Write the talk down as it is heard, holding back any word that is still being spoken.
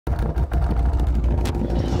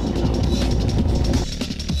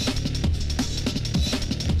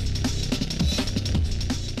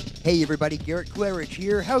Hey everybody, Garrett Claridge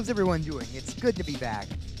here. How's everyone doing? It's good to be back.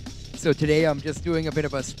 So today I'm just doing a bit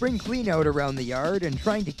of a spring clean out around the yard and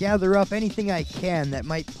trying to gather up anything I can that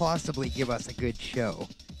might possibly give us a good show.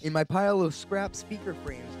 In my pile of scrap speaker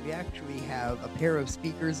frames, we actually have a pair of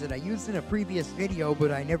speakers that I used in a previous video, but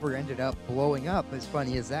I never ended up blowing up, as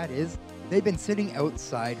funny as that is. They've been sitting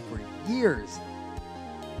outside for years.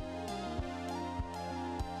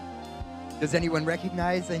 Does anyone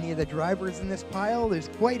recognize any of the drivers in this pile? There's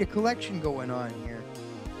quite a collection going on here.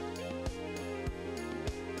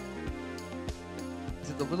 This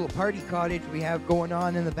is the little party cottage we have going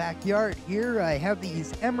on in the backyard. Here I have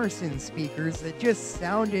these Emerson speakers that just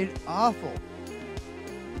sounded awful.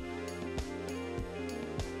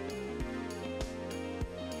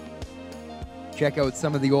 Check out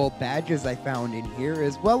some of the old badges I found in here,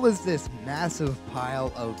 as well as this massive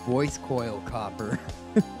pile of voice coil copper.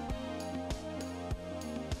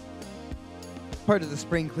 Part of the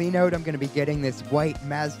spring clean out, I'm going to be getting this white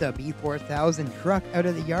Mazda B4000 truck out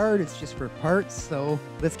of the yard. It's just for parts, so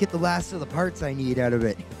let's get the last of the parts I need out of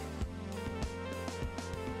it.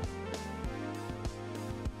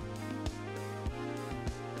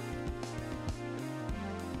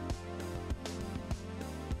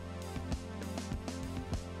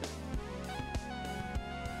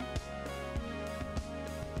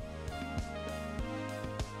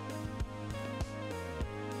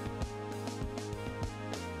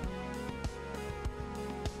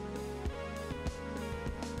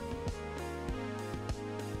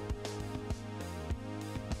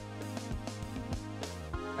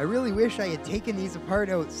 I really wish I had taken these apart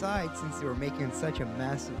outside since they were making such a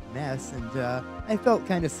massive mess, and I felt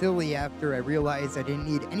kind of silly after I realized I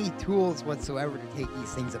didn't need any tools whatsoever to take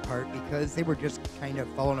these things apart because they were just kind of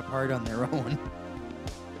falling apart on their own.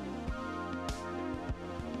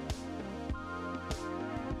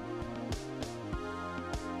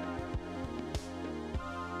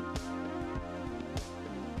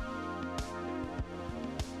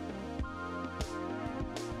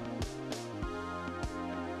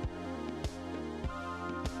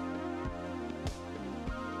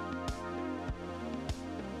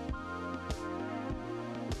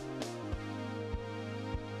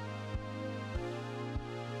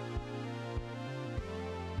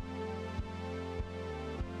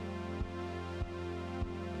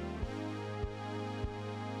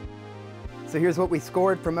 So here's what we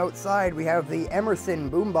scored from outside. We have the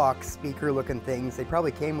Emerson boombox speaker looking things. They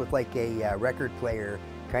probably came with like a record player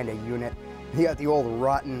kind of unit. You got the old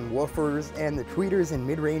rotten woofers and the tweeters and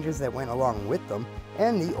mid-ranges that went along with them,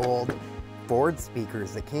 and the old Ford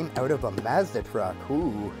speakers that came out of a Mazda truck.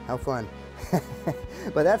 Ooh, how fun.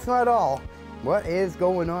 But that's not all. What is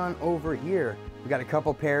going on over here? We got a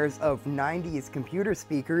couple pairs of 90s computer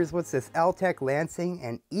speakers. What's this? Altec Lancing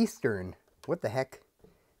and Eastern. What the heck?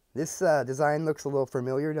 This design looks a little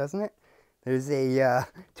familiar, doesn't it? There's a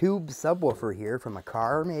tube subwoofer here from a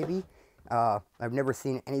car, maybe. I've never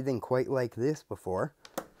seen anything quite like this before.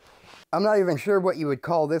 I'm not even sure what you would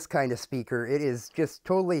call this kind of speaker. It is just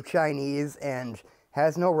totally Chinese and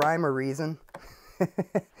has no rhyme or reason.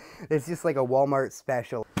 It's just like a Walmart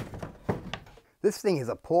special. This thing is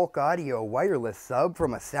a Polk audio wireless sub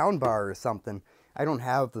from a soundbar or something. I don't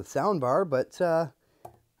have the soundbar, but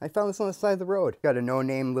I found this on the side of the road. Got a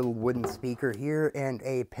no-name little wooden speaker here and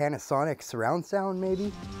a Panasonic surround sound,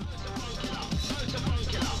 maybe?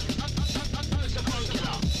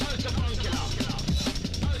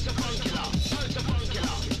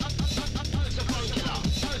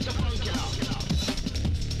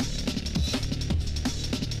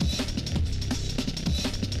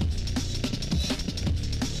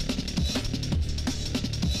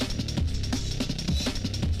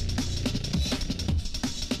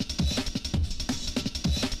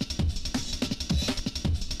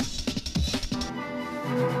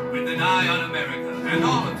 With an eye on America and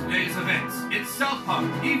all of today's events, it's South Park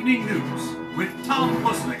Evening News with Tom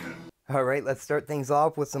Pusslicker. Alright, let's start things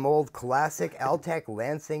off with some old classic Altec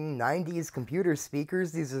Lancing 90s computer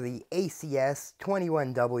speakers. These are the ACS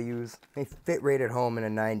 21Ws. They fit right at home in a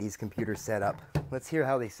 90s computer setup. Let's hear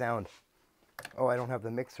how they sound. Oh, I don't have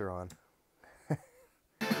the mixer on.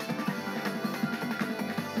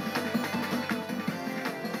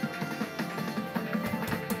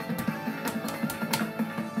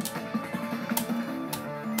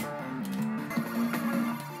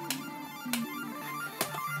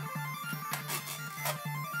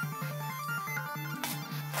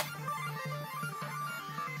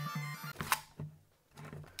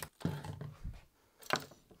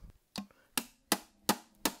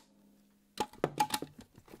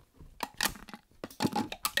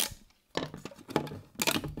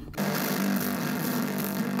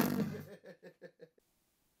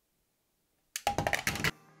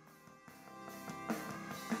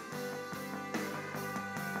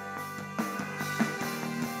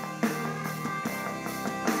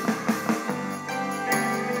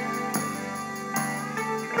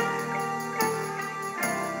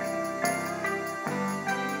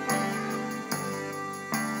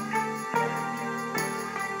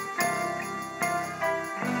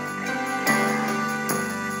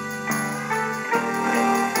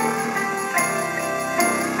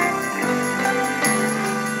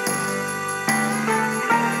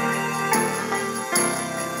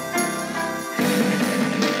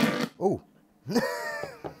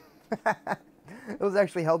 Those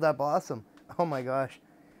actually held up awesome. Oh my gosh.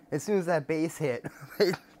 As soon as that bass hit,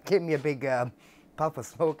 it gave me a big puff of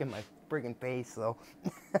smoke in my friggin' face, though.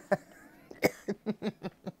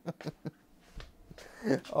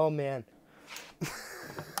 Oh man.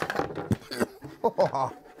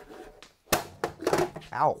 Oh.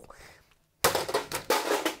 Ow.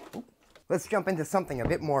 Let's jump into something a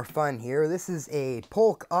bit more fun here. This is a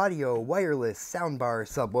Polk Audio wireless soundbar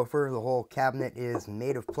subwoofer. The whole cabinet is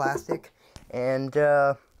made of plastic. And,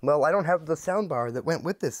 well, I don't have the soundbar that went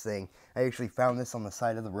with this thing. I actually found this on the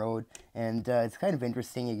side of the road. And it's kind of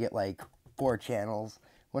interesting. You get like 4 channels.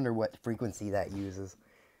 Wonder what frequency that uses.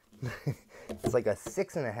 It's like a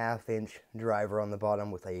 6.5-inch driver on the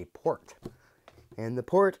bottom with a port. And the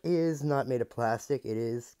port is not made of plastic, it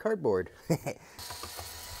is cardboard.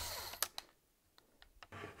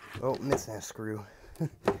 Oh, missing a screw.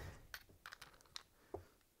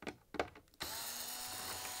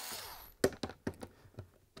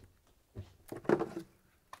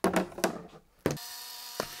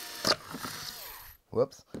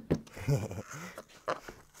 Whoops.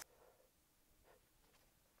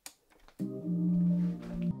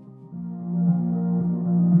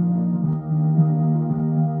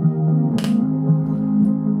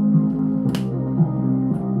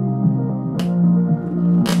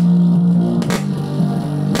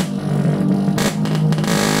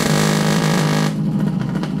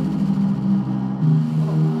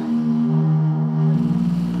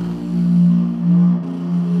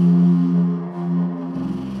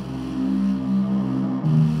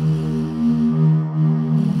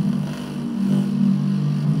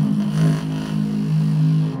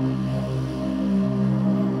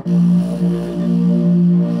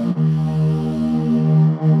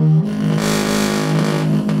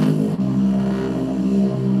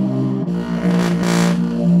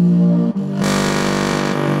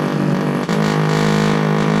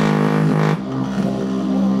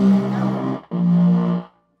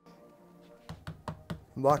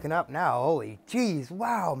 Locking up now, holy jeez,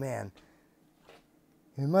 wow, man.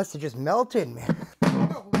 It must have just melted, man.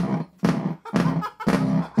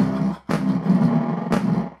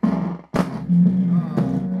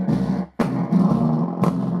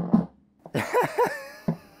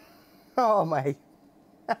 Oh my.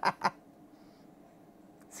 Let's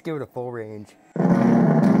give it a full range.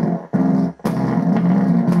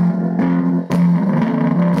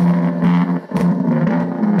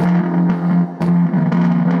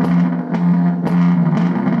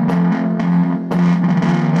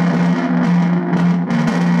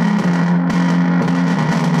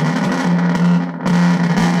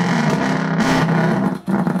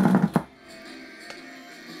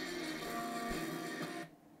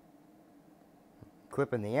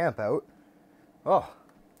 Clipping the amp out. Oh,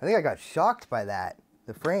 I think I got shocked by that.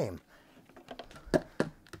 The frame.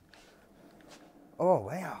 Oh,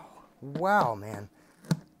 wow. Wow, man.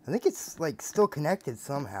 I think it's like still connected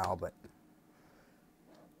somehow, but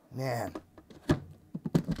man,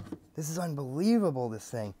 this is unbelievable, this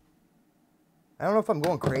thing. I don't know if I'm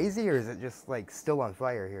going crazy or is it just like still on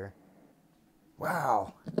fire here.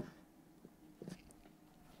 Wow.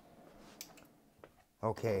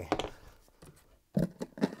 Okay.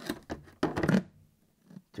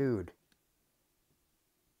 Dude,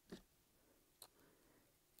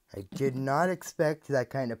 I did not expect that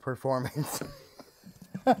kind of performance.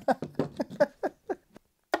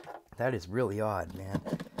 That is really odd, man.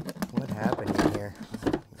 What happened in here?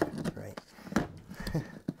 Right.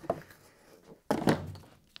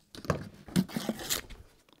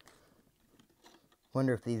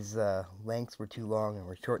 Wonder if these lengths were too long and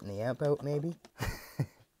we're shorting the amp out, maybe?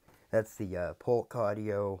 That's the Polk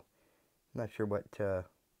Audio. I'm not sure what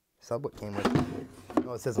sub what came with.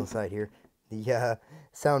 Oh, it says on the side here. The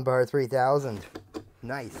Soundbar 3000.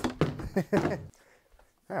 Nice.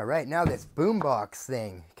 Alright, now this boombox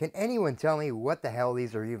thing. Can anyone tell me what the hell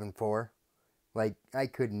these are even for? Like, I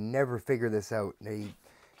could never figure this out. They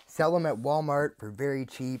sell them at Walmart for very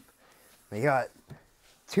cheap. They got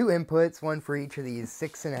 2 inputs, one for each of these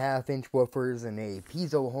 6.5-inch woofers and a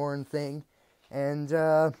piezo horn thing. And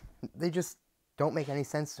they just don't make any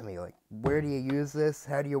sense to me. Like, where do you use this?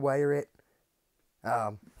 How do you wire it?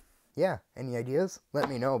 Yeah, any ideas? Let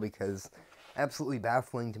me know, because absolutely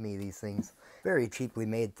baffling to me, these things. Very cheaply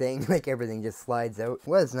made thing, like everything just slides out.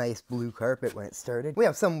 Was nice blue carpet when it started. We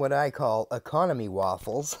have some what I call economy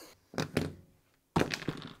waffles.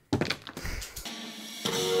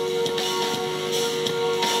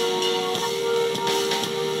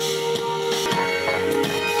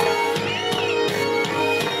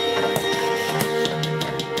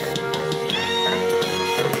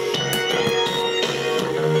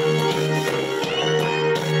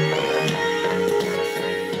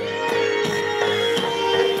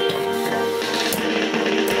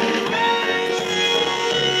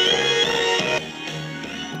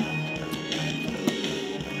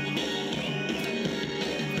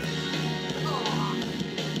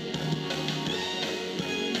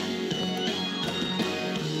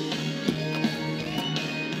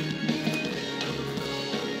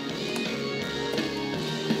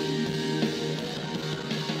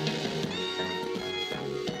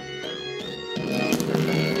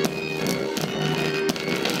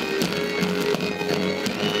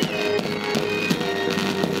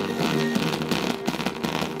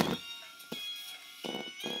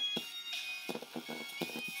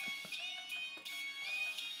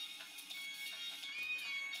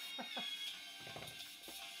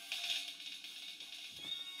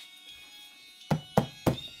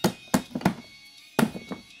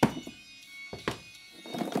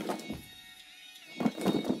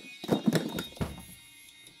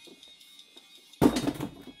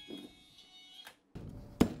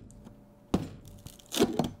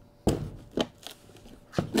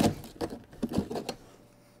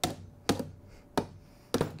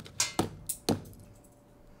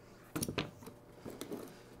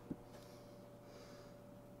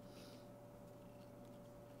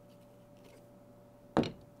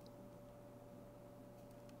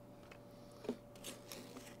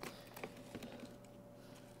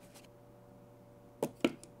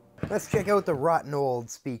 Let's check out the rotten old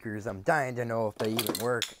speakers. I'm dying to know if they even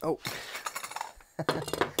work. Oh.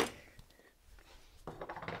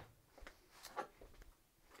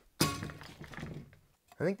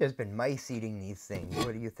 I think there's been mice eating these things.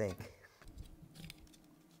 What do you think?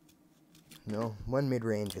 No, one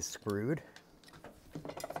mid-range is screwed.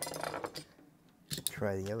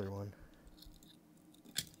 Try the other one.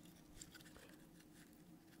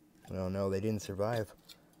 Oh no, they didn't survive.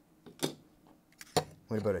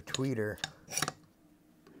 What about a tweeter?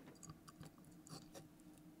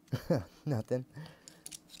 Nothing.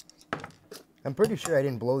 I'm pretty sure I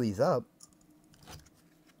didn't blow these up.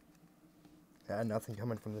 Nothing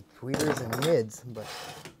coming from the tweeters and mids, but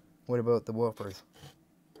what about the woofers?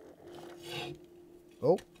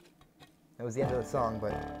 Oh, that was the end of the song,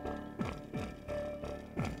 but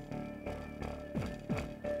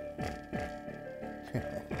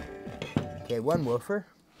okay, one woofer.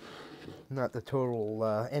 Not the total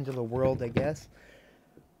end of the world, I guess.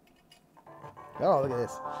 Oh, look at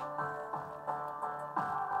this.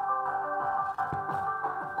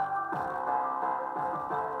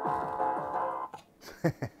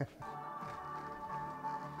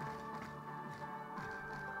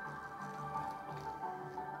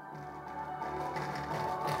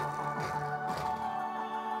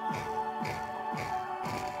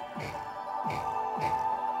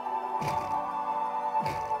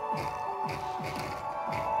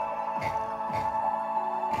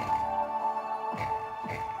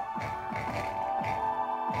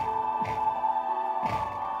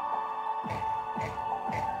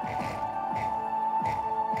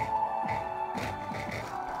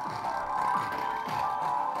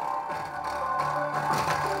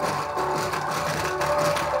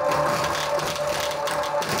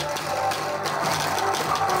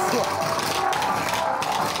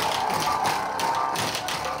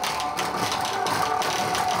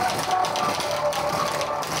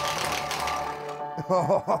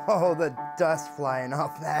 Oh, the dust flying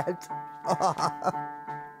off that.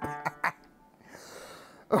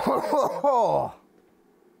 Oh.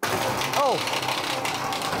 Oh.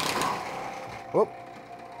 Whoop.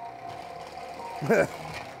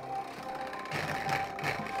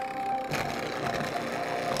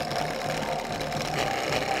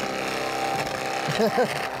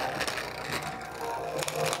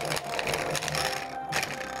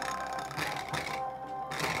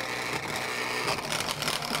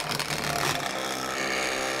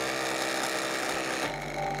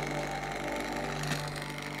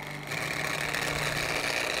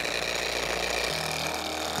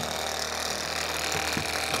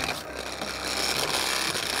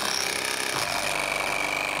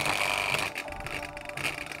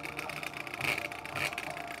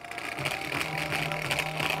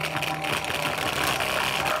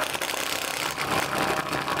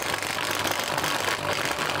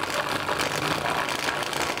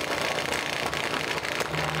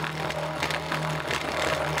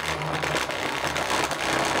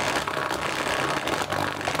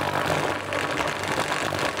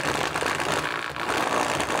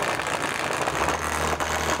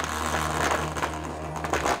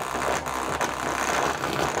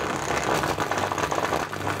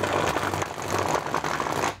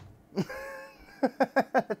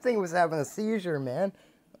 That thing was having a seizure, man.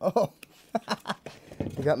 Oh.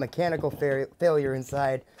 We got mechanical failure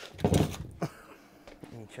inside. Let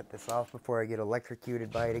me shut this off before I get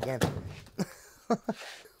electrocuted by it again.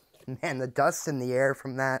 Man, the dust in the air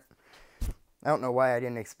from that. I don't know why I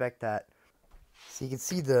didn't expect that. So you can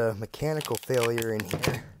see the mechanical failure in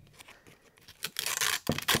here.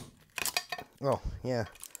 Oh, yeah.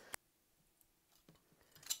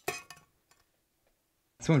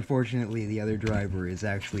 So unfortunately, the other driver is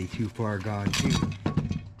actually too far gone too.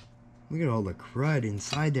 Look at all the crud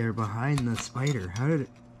inside there behind the spider. How did it...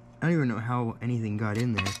 I don't even know how anything got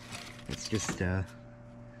in there. It's just,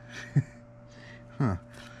 huh.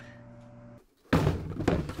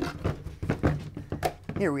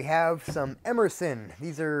 Here we have some Emerson.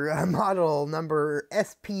 These are model number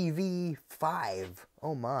SPV5.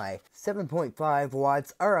 Oh my. 7.5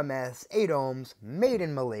 watts, RMS, 8 ohms, made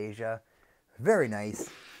in Malaysia. Very nice.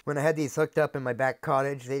 When I had these hooked up in my back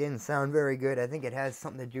cottage, they didn't sound very good. I think it has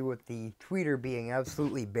something to do with the tweeter being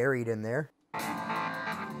absolutely buried in there.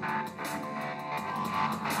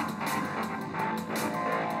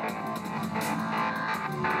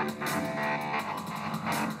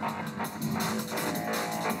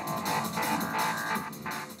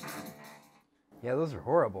 Yeah, those are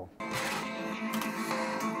horrible.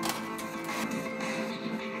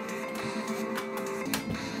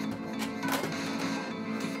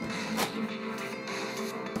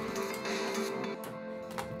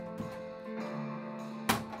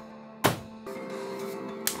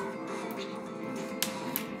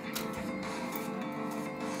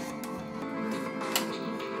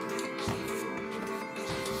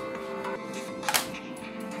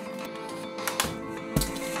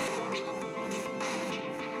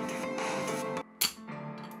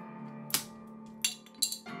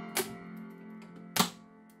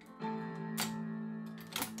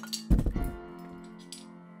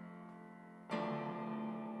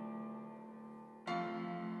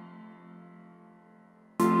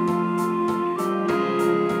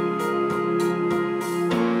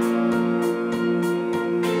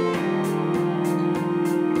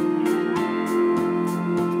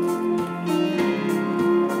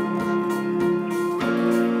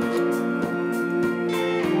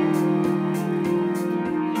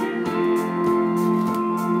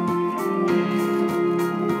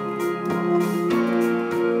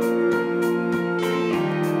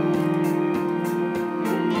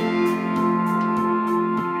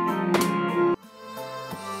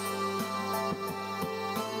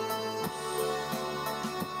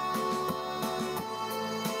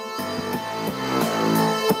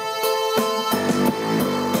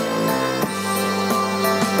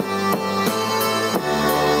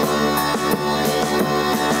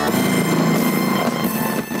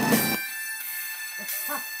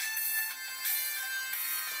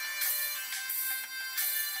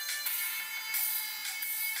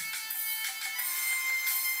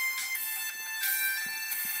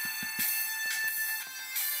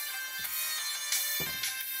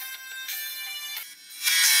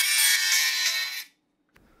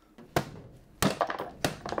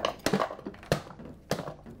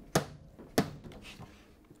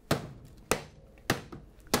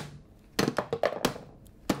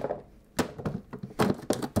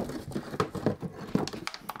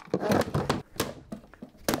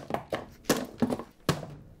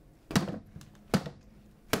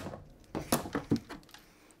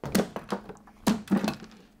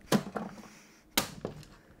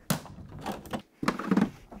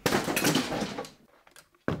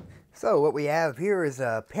 So what we have here is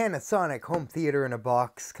a Panasonic home theater in a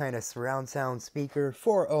box kind of surround sound speaker,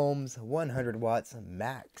 4 ohms, 100 watts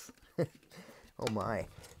max. Oh my.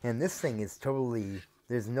 And this thing is totally,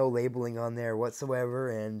 there's no labeling on there whatsoever,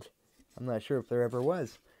 and I'm not sure if there ever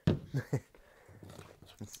was.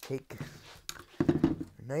 Let's take a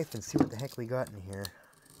knife and see what the heck we got in here.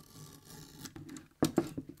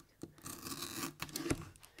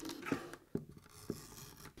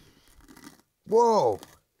 Whoa!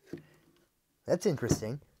 That's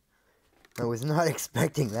interesting. I was not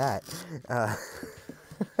expecting that. Huh.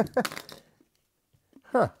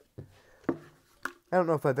 I don't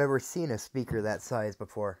know if I've ever seen a speaker that size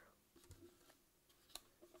before.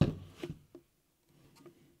 I'm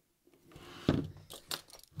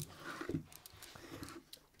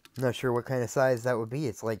not sure what kind of size that would be.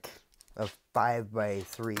 It's like a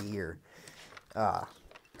 5x3 or... oh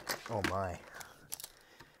my.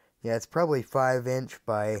 Yeah, it's probably 5"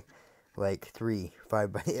 by like 3,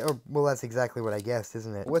 5 by... Or, well, that's exactly what I guessed,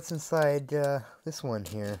 isn't it? What's inside this one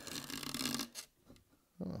here?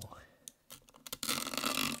 Oh.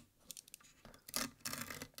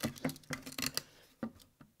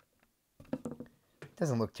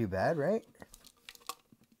 Doesn't look too bad, right?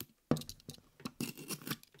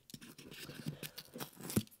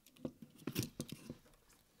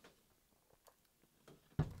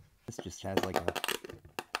 This just has like a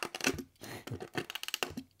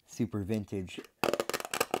super vintage.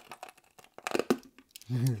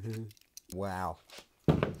 Wow.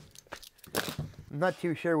 I'm not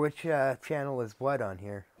too sure which channel is what on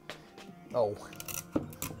here. Oh.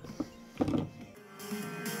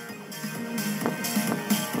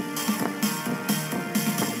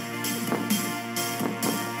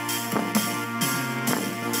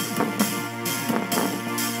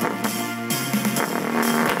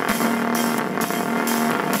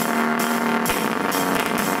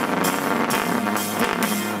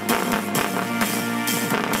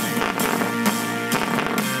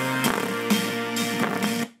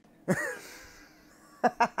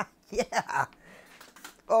 Yeah.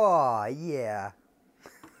 Oh, yeah.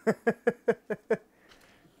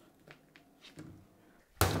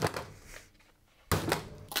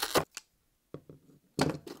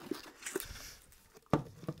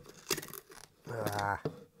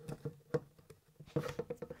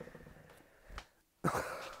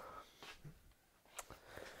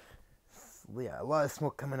 Yeah, a lot of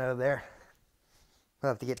smoke coming out of there.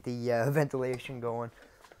 I'll have to get the ventilation going.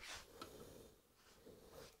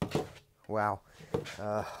 Wow.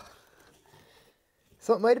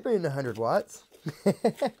 So it might have been 100 watts.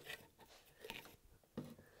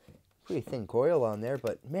 Pretty thin coil on there,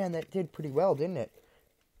 but man, that did pretty well, didn't it?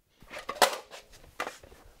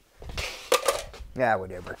 Yeah,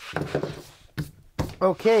 whatever.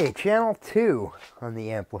 Okay, channel 2 on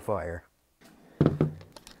the amplifier.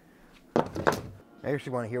 I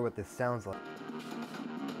actually want to hear what this sounds like.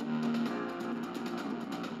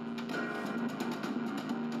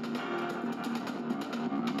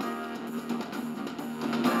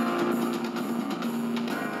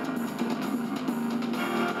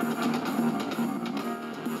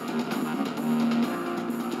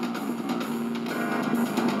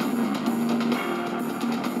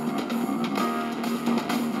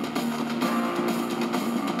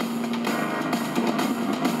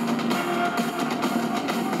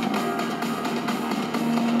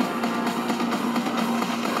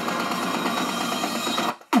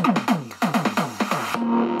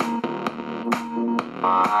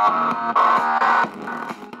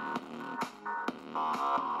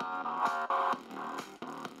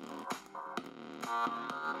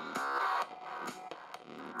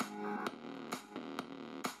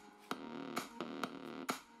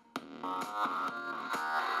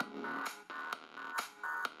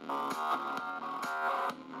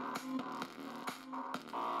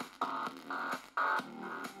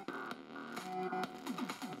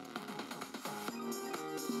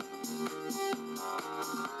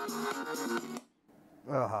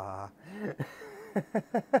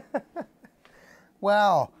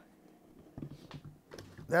 Wow.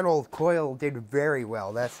 That old coil did very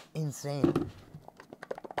well. That's insane.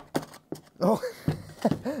 Oh,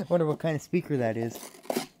 wonder what kind of speaker that is.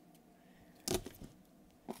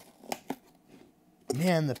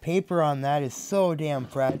 Man, the paper on that is so damn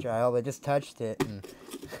fragile. I just touched it. And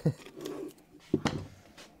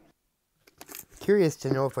curious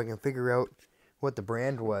to know if I can figure out what the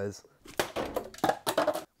brand was.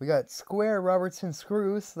 We got Square Robertson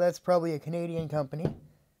screws, so that's probably a Canadian company.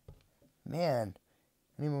 Man,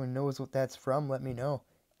 anyone knows what that's from, let me know.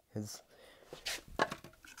 'Cause,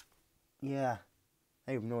 yeah,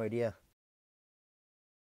 I have no idea.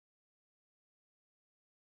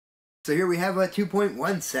 So here we have a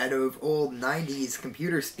 2.1 set of old 90s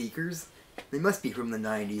computer speakers. They must be from the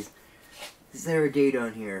 90s. Is there a date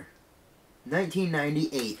on here?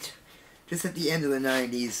 1998. Just at the end of the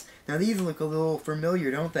 90s. Now these look a little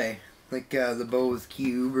familiar, don't they? Like the Bose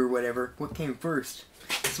Cube or whatever. What came first?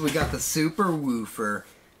 So we got the subwoofer.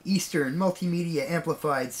 Eastern Multimedia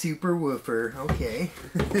Amplified Subwoofer. Okay.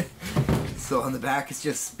 So on the back it's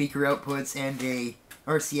just speaker outputs and a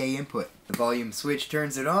RCA input. The volume switch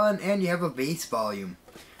turns it on and you have a bass volume.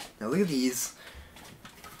 Now look at these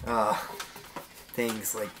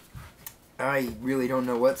things. Like, I really don't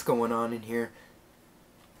know what's going on in here.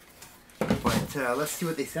 But let's see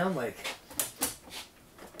what they sound like.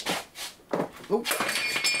 Oh.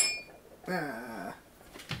 Ah.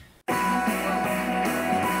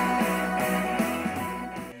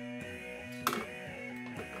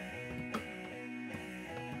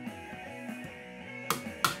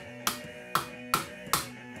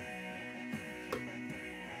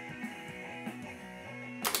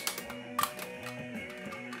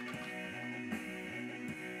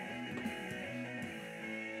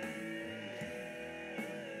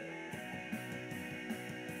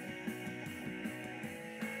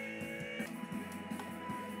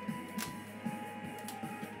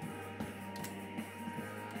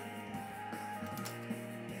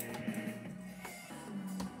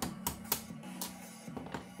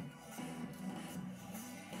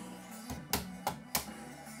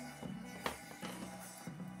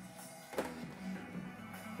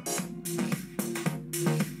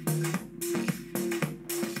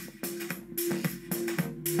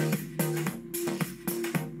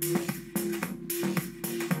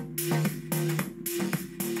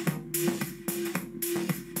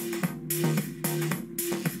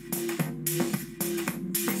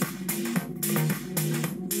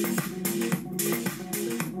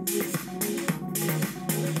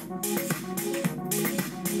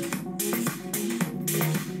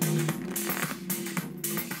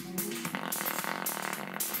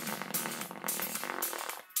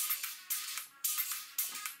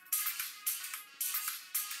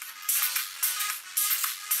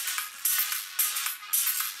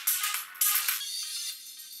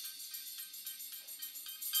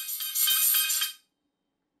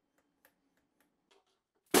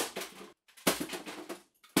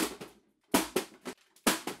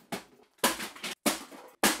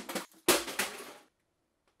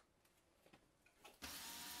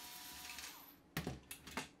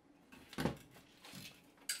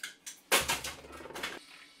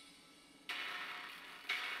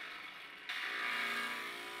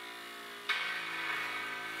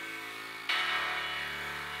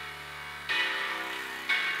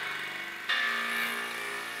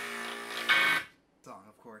 Song,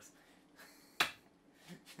 of course.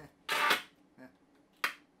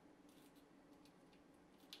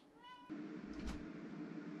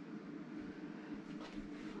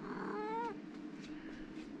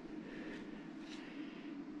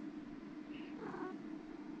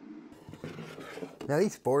 Now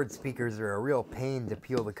these Ford speakers are a real pain to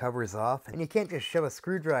peel the covers off, and you can't just shove a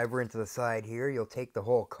screwdriver into the side here, you'll take the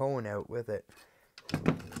whole cone out with it.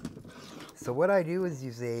 So what I do is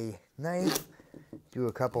use a knife, do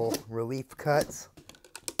a couple relief cuts.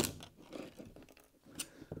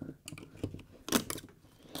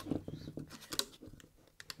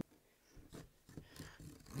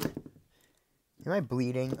 Am I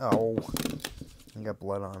bleeding? Oh, I got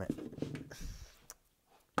blood on it.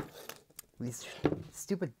 These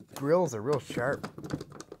stupid grills are real sharp.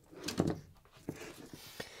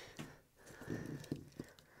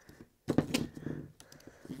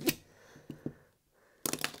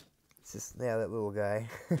 It's just, yeah, that little guy.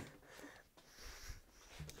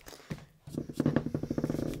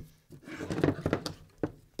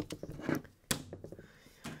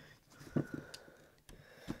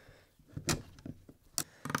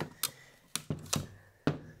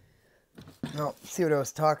 Oh, see what I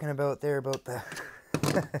was talking about there, about the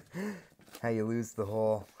how you lose the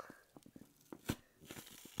hole.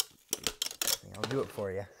 I'll do it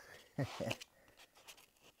for you.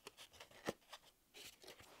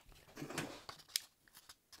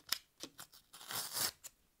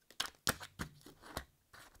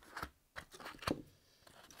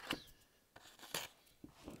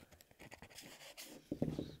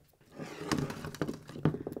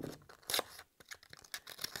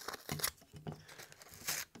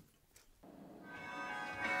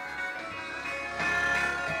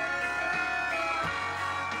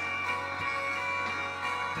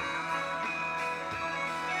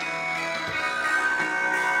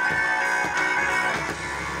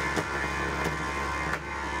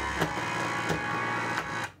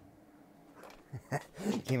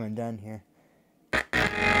 and done here.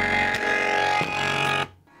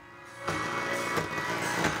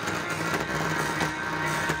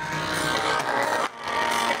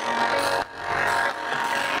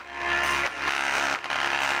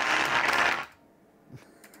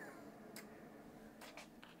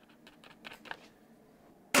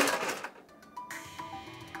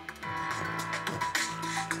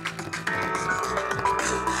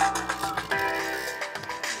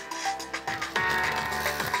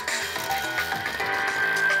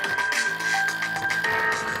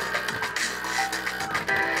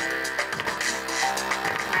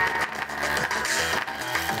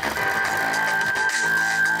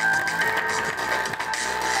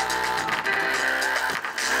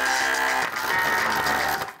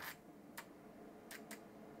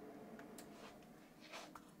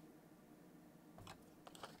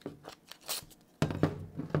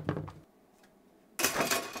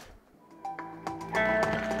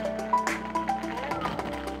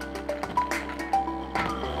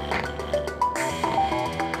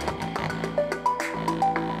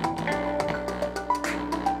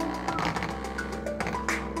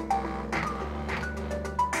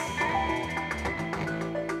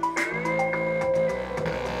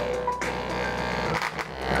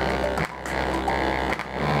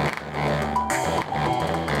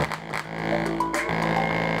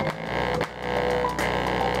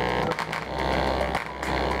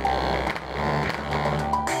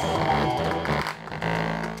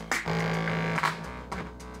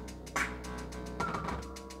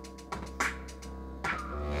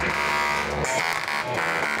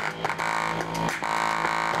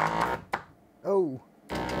 Oh!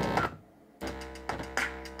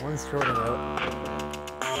 One's shorting out.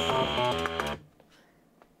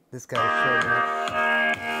 This guy's shorting out.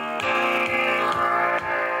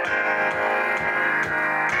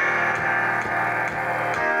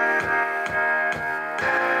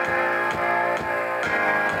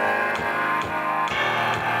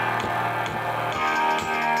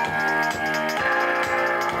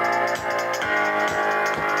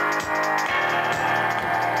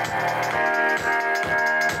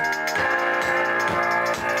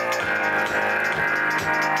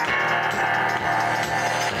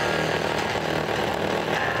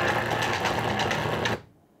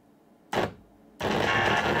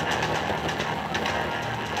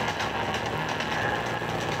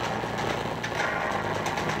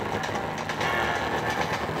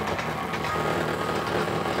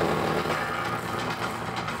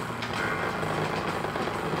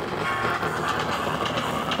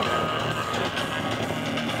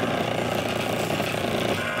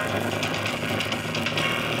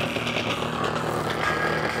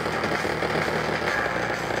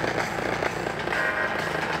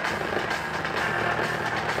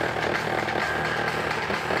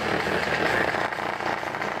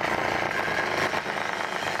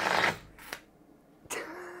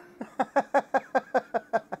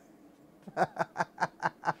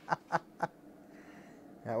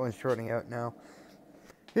 That one's shorting out now.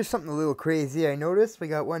 Here's something a little crazy I noticed. We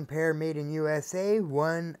got one pair made in USA,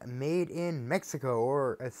 one made in Mexico,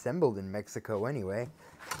 or assembled in Mexico anyway.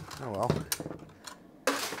 Oh well.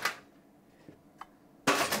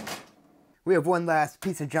 We have one last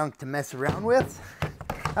piece of junk to mess around with.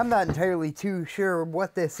 I'm not entirely too sure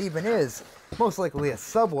what this even is. Most likely a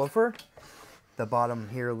subwoofer. The bottom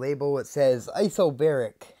here label, it says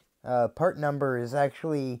Isobaric. Part number is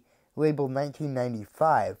actually labeled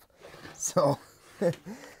 1995. So,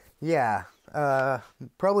 yeah,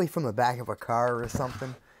 probably from the back of a car or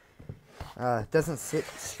something. It doesn't sit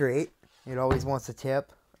straight. It always wants a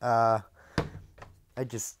tip. I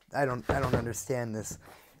don't understand this.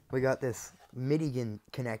 We got this MIDI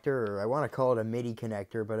connector, or I want to call it a MIDI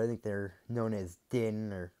connector, but I think they're known as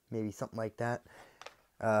DIN or maybe something like that.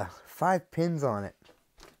 5 pins on it.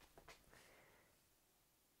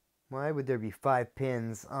 Why would there be 5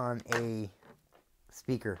 pins on a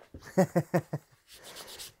speaker?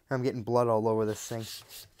 I'm getting blood all over this thing.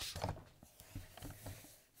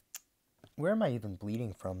 Where am I even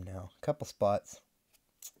bleeding from now? A couple spots.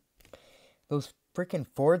 Those freaking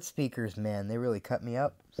Ford speakers, man, they really cut me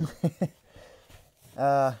up.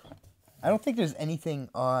 I don't think there's anything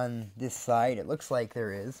on this side. It looks like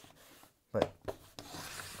there is, but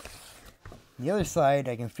the other side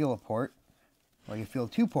I can feel a port. Well, you feel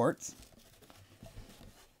 2 ports.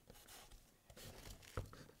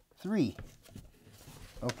 3.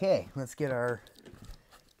 Okay, let's get our...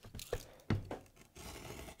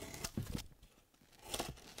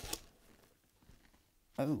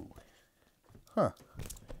 Oh. Huh.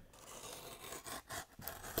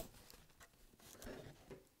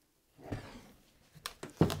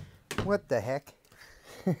 What the heck?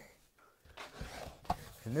 And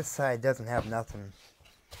this side doesn't have nothing.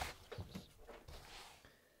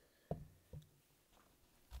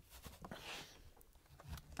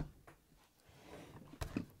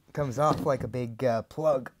 Comes off like a big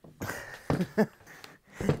plug.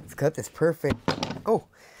 It's got this perfect... Oh!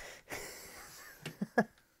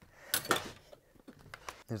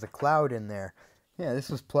 There's a cloud in there. Yeah, this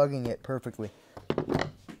was plugging it perfectly.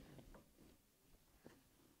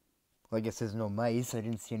 Well, I guess there's no mice. I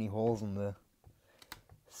didn't see any holes in the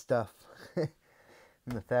stuff. In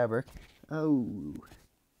the fabric. Oh.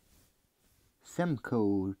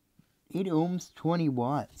 Semco. 8 ohms, 20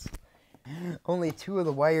 watts. Only 2 of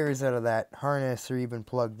the wires out of that harness are even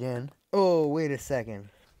plugged in. Oh, wait a second.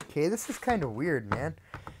 Okay, this is kind of weird, man.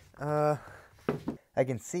 I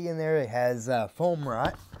can see in there it has foam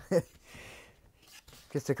rot.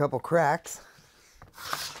 Just a couple cracks.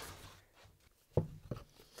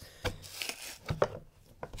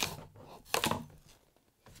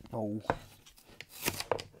 Oh.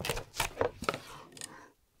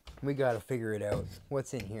 We gotta figure it out.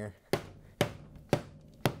 What's in here?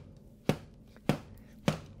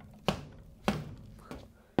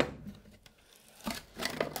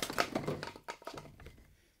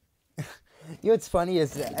 You know what's funny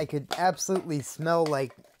is that I could absolutely smell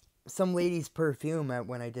like some lady's perfume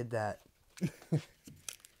when I did that.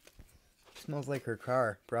 Smells like her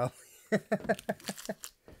car, probably.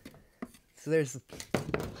 So there's...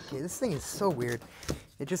 Okay, this thing is so weird.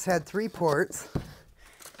 It just had 3 ports.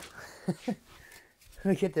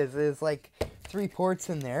 Look at this. There's like 3 ports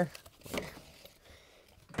in there.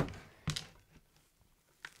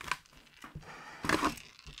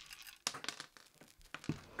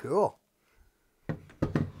 Cool.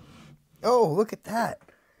 Oh, look at that.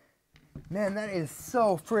 Man, that is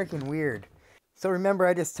so freaking weird. So remember,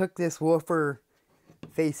 I just took this woofer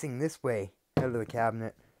facing this way out of the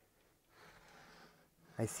cabinet.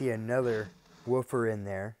 I see another woofer in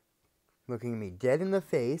there looking at me dead in the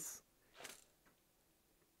face.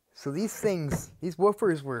 So these things, these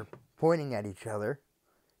woofers were pointing at each other.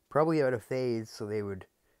 Probably out of phase, so they would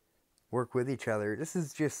work with each other. This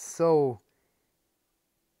is just so...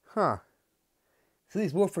 Huh. So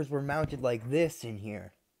these woofers were mounted like this in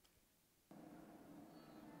here.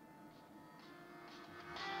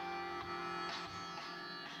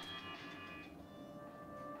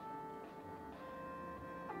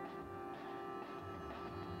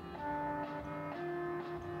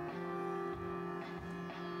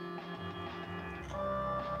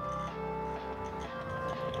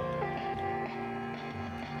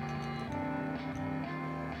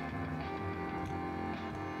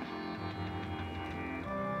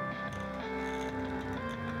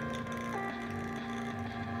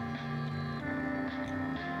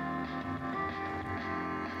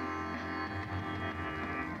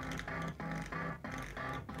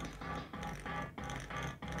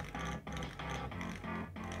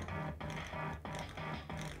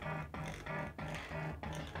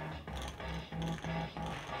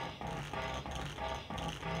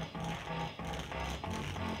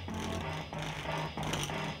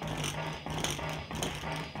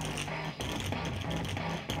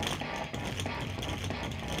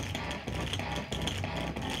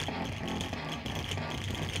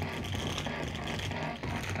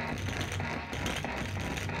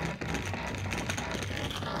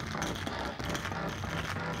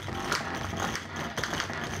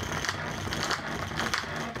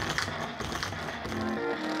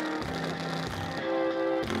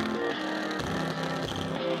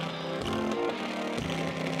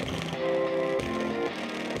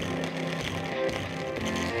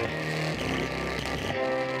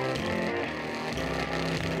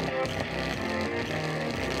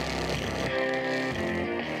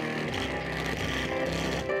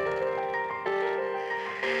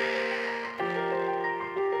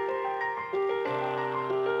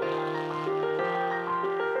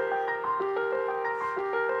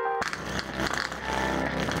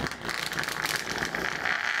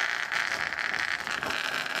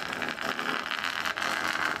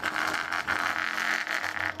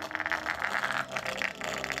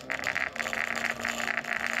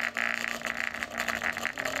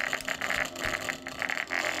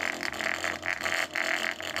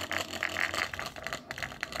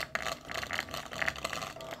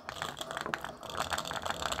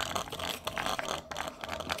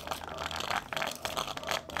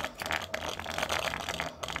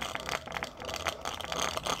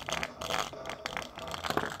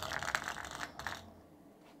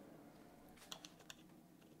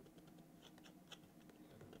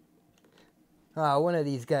 One of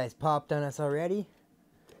these guys popped on us already.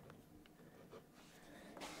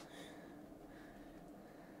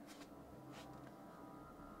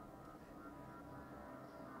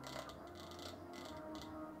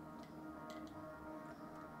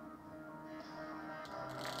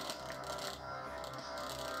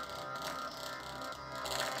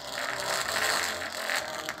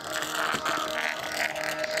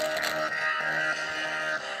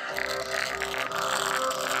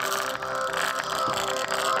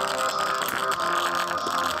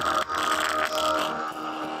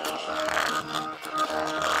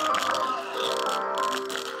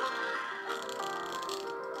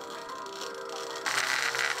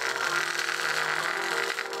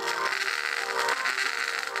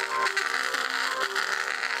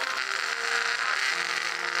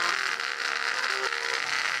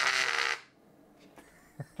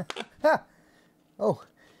 Oh.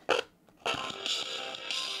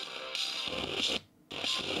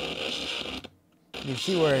 You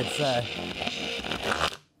see where it's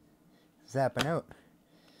zapping out.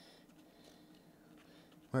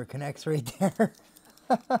 Where it connects right there.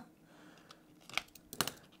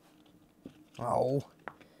 Oh.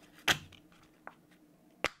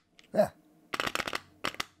 Yeah.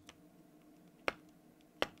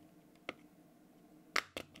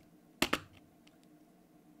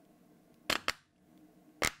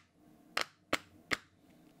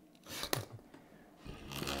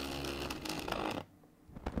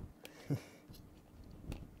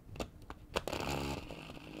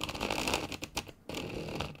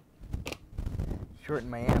 Shorten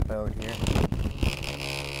my amp out here.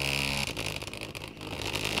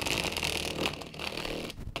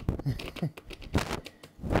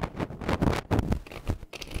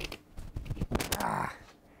 Ah,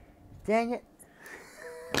 dang it.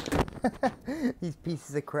 These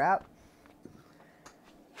pieces of crap.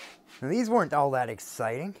 Now, these weren't all that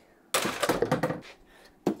exciting.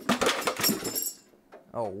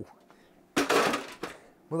 Oh.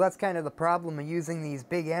 Well, that's kind of the problem of using these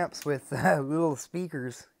big amps with little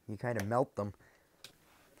speakers. You kind of melt them.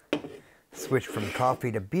 Switch from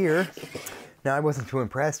coffee to beer. Now, I wasn't too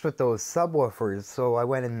impressed with those subwoofers, so I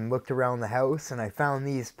went and looked around the house, and I found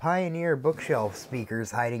these Pioneer bookshelf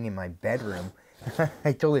speakers hiding in my bedroom.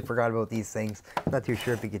 I totally forgot about these things. Not too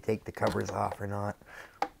sure if you could take the covers off or not.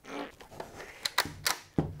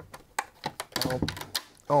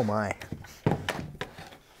 Oh my.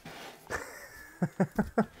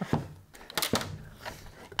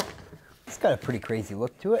 It's got a pretty crazy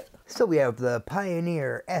look to it. So we have the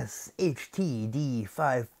Pioneer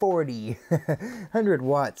SHT-D540, 100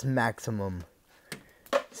 watts maximum.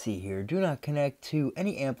 Let's see here, do not connect to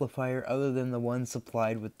any amplifier other than the one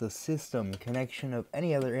supplied with the system. Connection of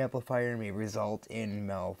any other amplifier may result in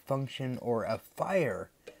malfunction or a fire.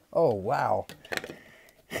 Oh wow.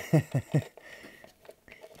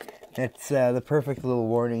 That's the perfect little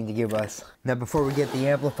warning to give us. Now before we get the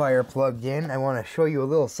amplifier plugged in, I want to show you a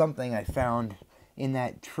little something I found in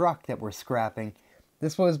that truck that we're scrapping.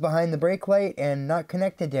 This was behind the brake light and not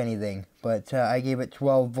connected to anything, but I gave it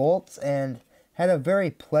 12 volts and had a very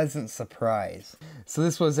pleasant surprise. So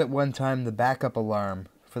this was at one time the backup alarm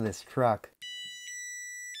for this truck.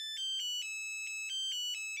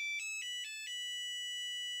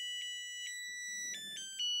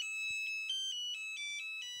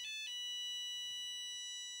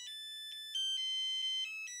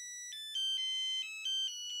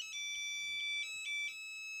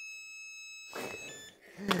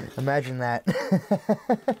 Imagine that.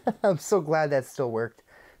 I'm so glad that still worked.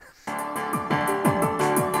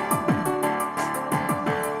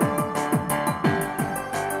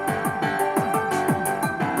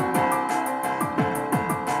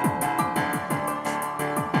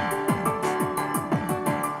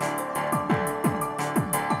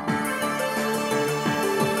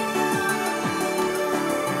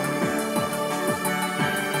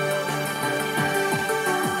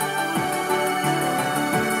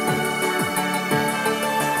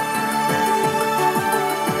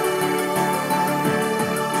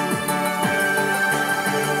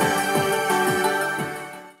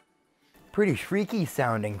 Pretty shrieky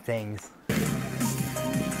sounding things.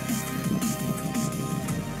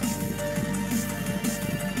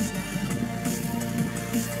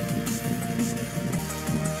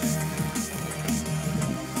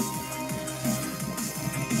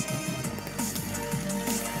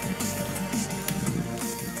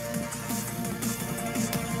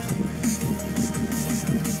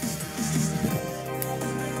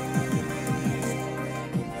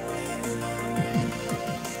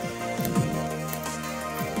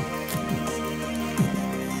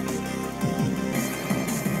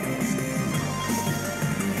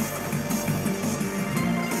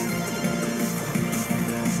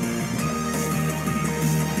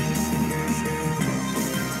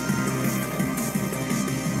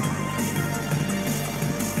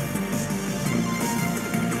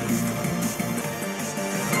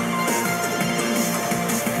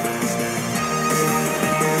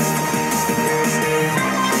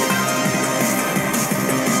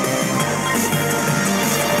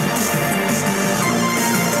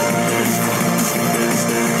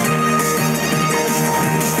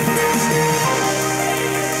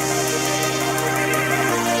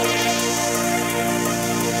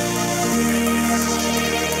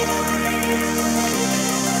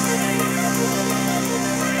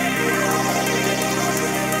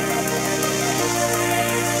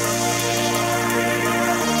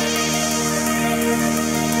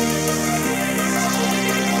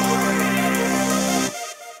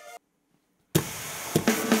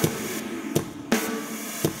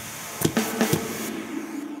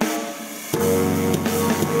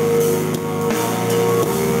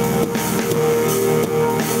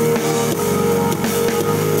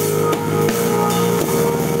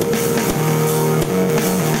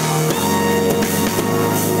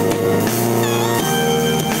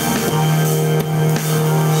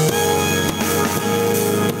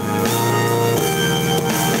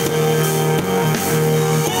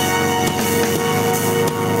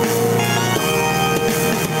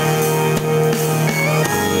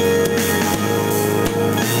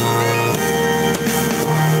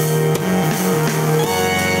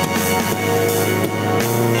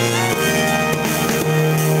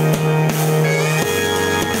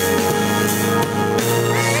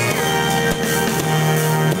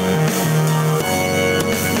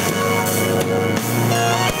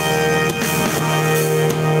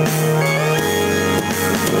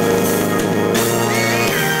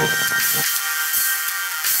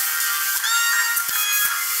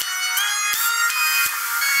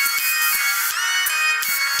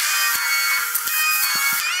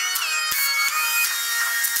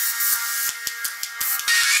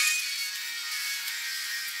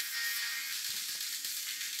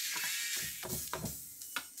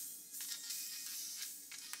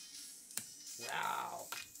 Wow.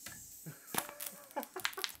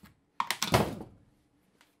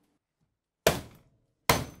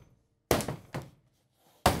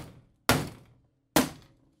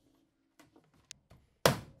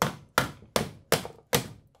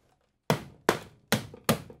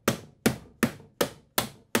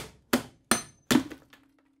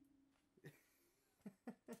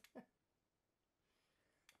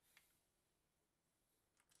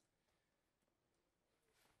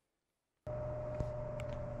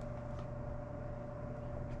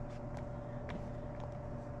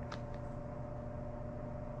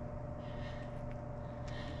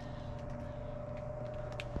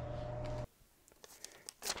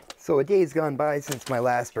 So a day's gone by since my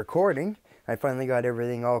last recording. I finally got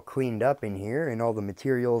everything all cleaned up in here and all the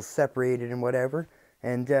materials separated and whatever.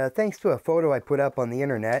 And thanks to a photo I put up on the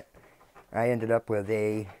internet, I ended up with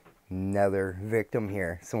another victim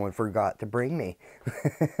here. Someone forgot to bring me.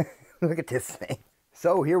 Look at this thing.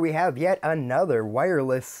 So here we have yet another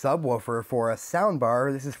wireless subwoofer for a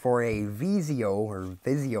soundbar. This is for a Visio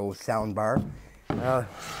soundbar.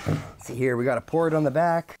 See here, we got a port on the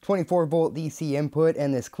back, 24 volt DC input,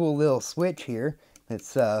 and this cool little switch here.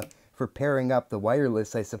 It's for pairing up the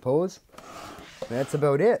wireless, I suppose. And that's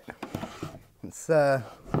about it. It's okay.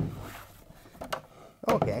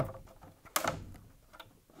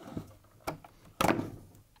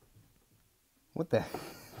 What the?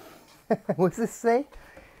 What's this say?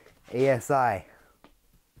 ASI.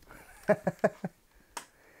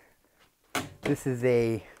 This is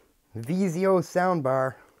a Visio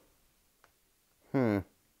soundbar. I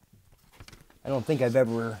don't think I've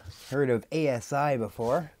ever heard of ASI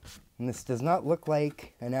before. And this does not look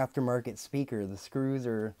like an aftermarket speaker. The screws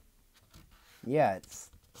are... yeah,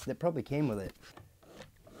 it probably came with it.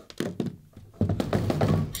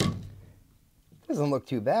 Doesn't look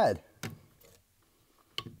too bad.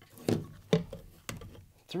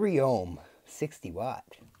 3 ohm, 60 watt.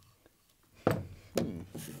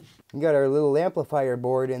 We got our little amplifier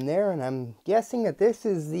board in there, and I'm guessing that this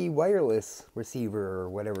is the wireless receiver or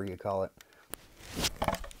whatever you call it.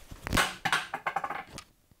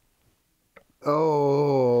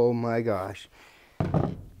 Oh my gosh.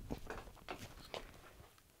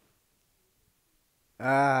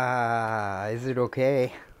 Is it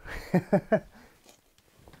okay?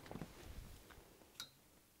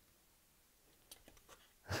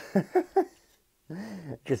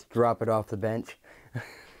 Just drop it off the bench.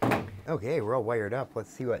 Okay, we're all wired up.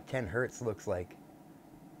 Let's see what 10 hertz looks like.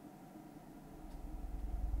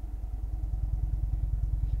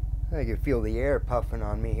 I can feel the air puffing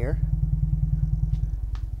on me here.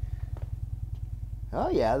 Oh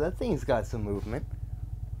yeah, that thing's got some movement.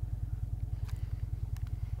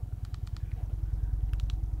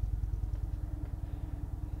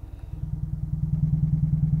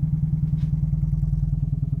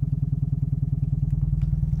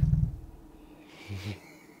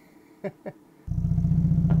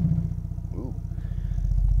 Ooh.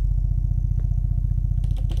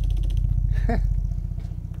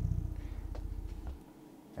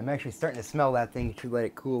 I'm actually starting to smell that thing. You should let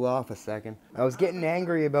it cool off a second. I was getting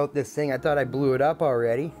angry about this thing. I thought I blew it up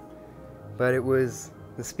already, but it was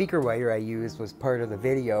the speaker wire I used was part of the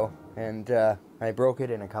video, and I broke it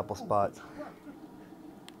in a couple spots.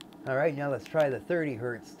 Alright, now let's try the 30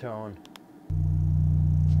 hertz tone.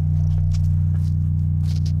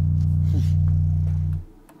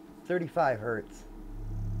 $35 hertz.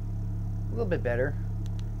 A little bit better.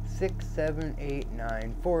 6, 7, 8,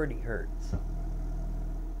 9, 40 hertz.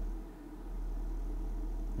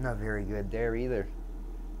 Not very good there either.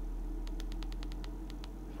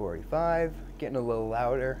 45, getting a little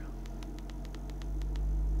louder.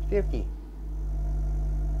 50.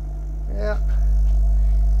 Yeah.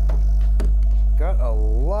 Got a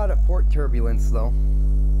lot of port turbulence though.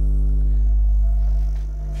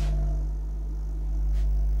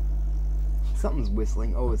 Something's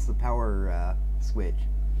whistling. Oh, it's the power switch,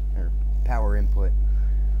 or power input.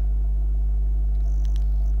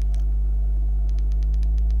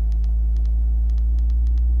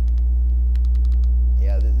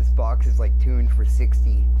 Yeah, this box is like tuned for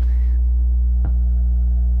 60.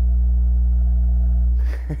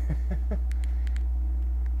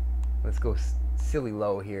 Let's go silly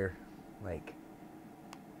low here, like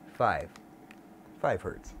 5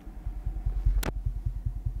 hertz.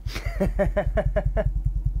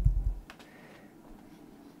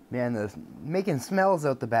 Man, the making smells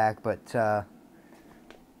out the back, but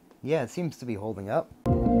yeah, it seems to be holding up.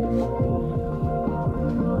 You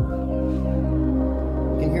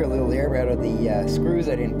can hear a little air out of the screws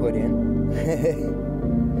I didn't put in.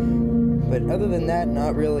 But other than that,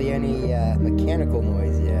 not really any mechanical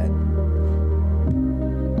noise yet.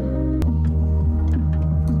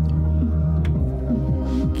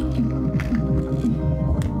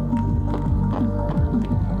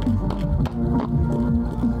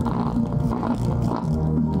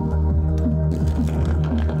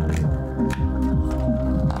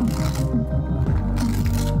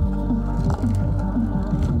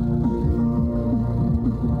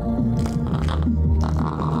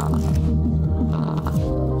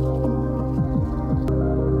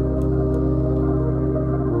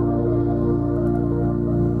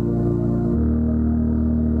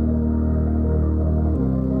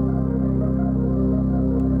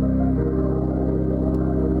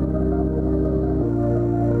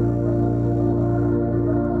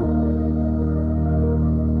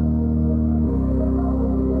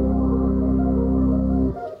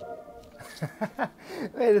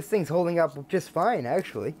 Hey, this thing's holding up just fine,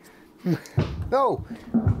 actually. No!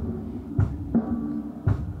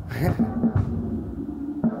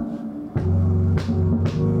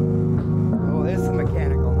 Oh, there's some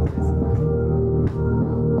mechanical noise.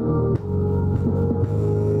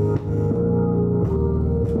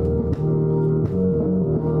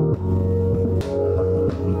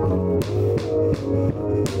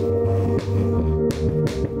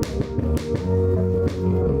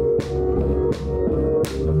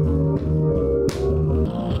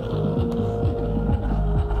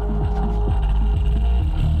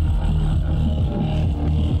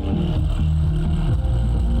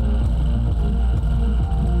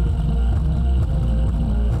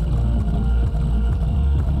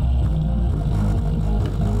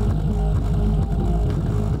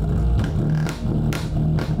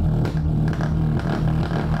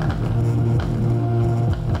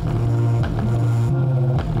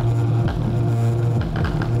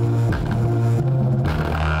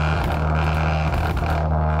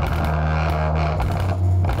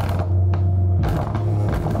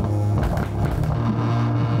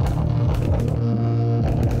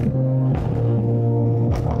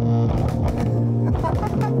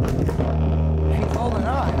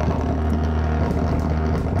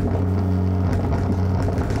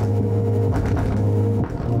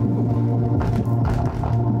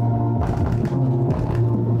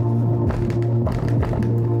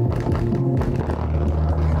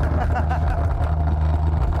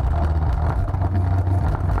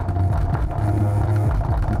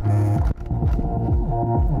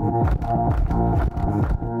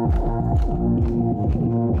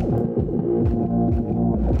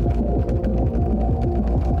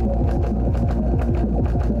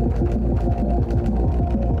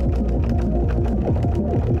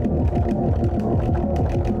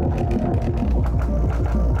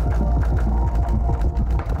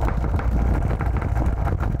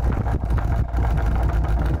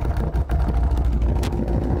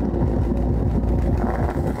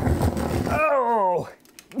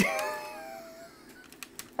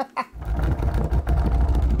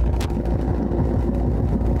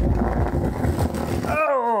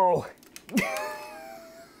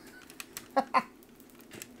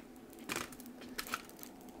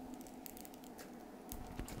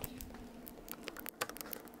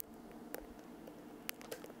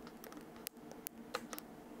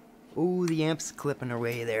 Ooh, the amp's clipping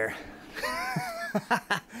away there.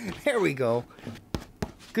 There we go.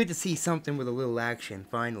 Good to see something with a little action,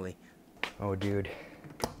 finally. Oh, dude.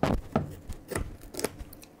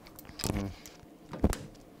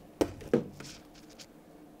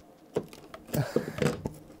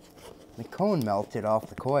 The cone melted off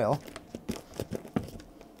the coil.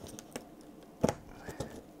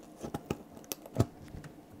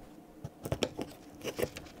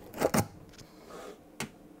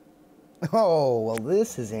 Oh, well,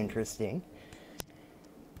 this is interesting.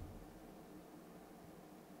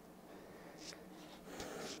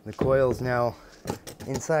 The coil's now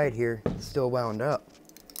inside here, still wound up.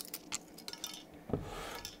 I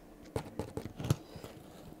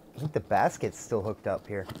think the basket's still hooked up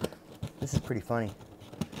here. This is pretty funny.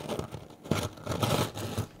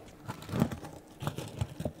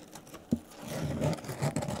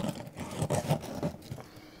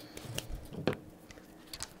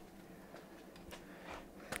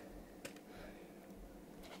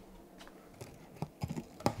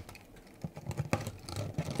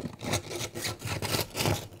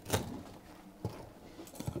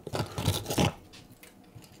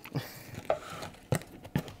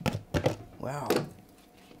 Wow.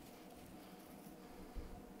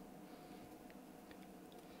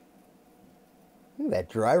 Ooh, that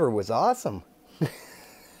driver was awesome.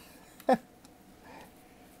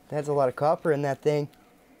 That's a lot of copper in that thing.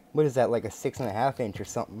 What is that, like a 6.5 inch or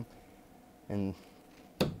something? And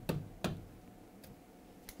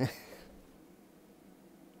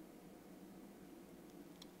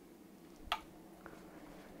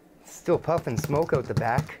still puffing smoke out the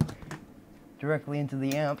back, directly into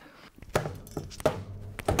the amp.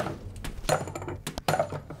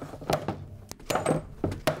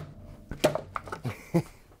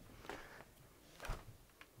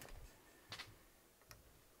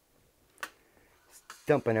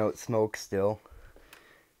 Dumping out smoke still.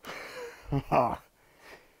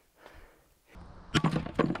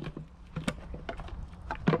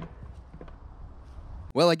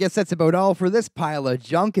 Well, I guess that's about all for this pile of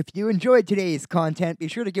junk. If you enjoyed today's content, be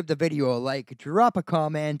sure to give the video a like, drop a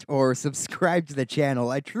comment, or subscribe to the channel.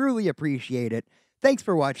 I truly appreciate it. Thanks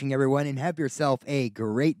for watching, everyone, and have yourself a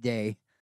great day.